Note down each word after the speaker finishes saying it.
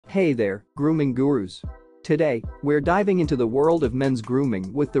Hey there, grooming gurus. Today, we're diving into the world of men's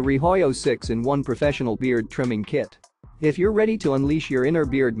grooming with the REHOYO 6-in-1 Professional Beard Trimming Kit. If you're ready to unleash your inner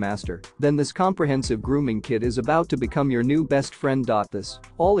beard master, then this comprehensive grooming kit is about to become your new best friend. This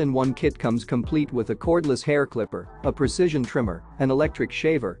all-in-one kit comes complete with a cordless hair clipper, a precision trimmer, an electric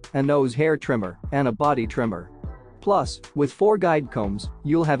shaver, a nose hair trimmer, and a body trimmer. Plus, with 4 guide combs,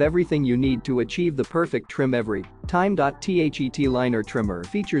 you'll have everything you need to achieve the perfect trim every time. The liner trimmer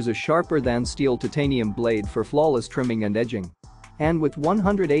features a sharper-than-steel titanium blade for flawless trimming and edging. And with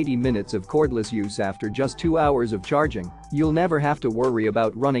 180 minutes of cordless use after just 2 hours of charging, you'll never have to worry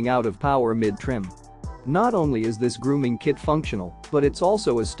about running out of power mid-trim. Not only is this grooming kit functional, but it's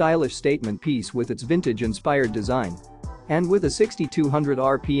also a stylish statement piece with its vintage-inspired design. And with a 6200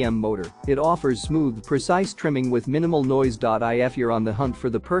 RPM motor, it offers smooth, precise trimming with minimal noise. If you're on the hunt for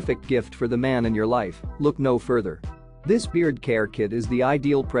the perfect gift for the man in your life, look no further. This beard care kit is the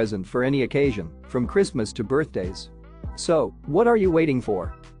ideal present for any occasion, from Christmas to birthdays. So, what are you waiting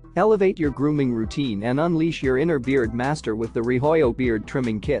for? Elevate your grooming routine and unleash your inner beard master with the REHOYO Beard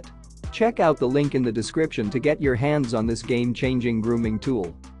Trimming Kit. Check out the link in the description to get your hands on this game-changing grooming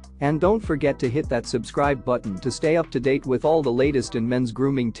tool. And don't forget to hit that subscribe button to stay up to date with all the latest in men's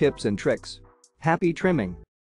grooming tips and tricks. Happy trimming!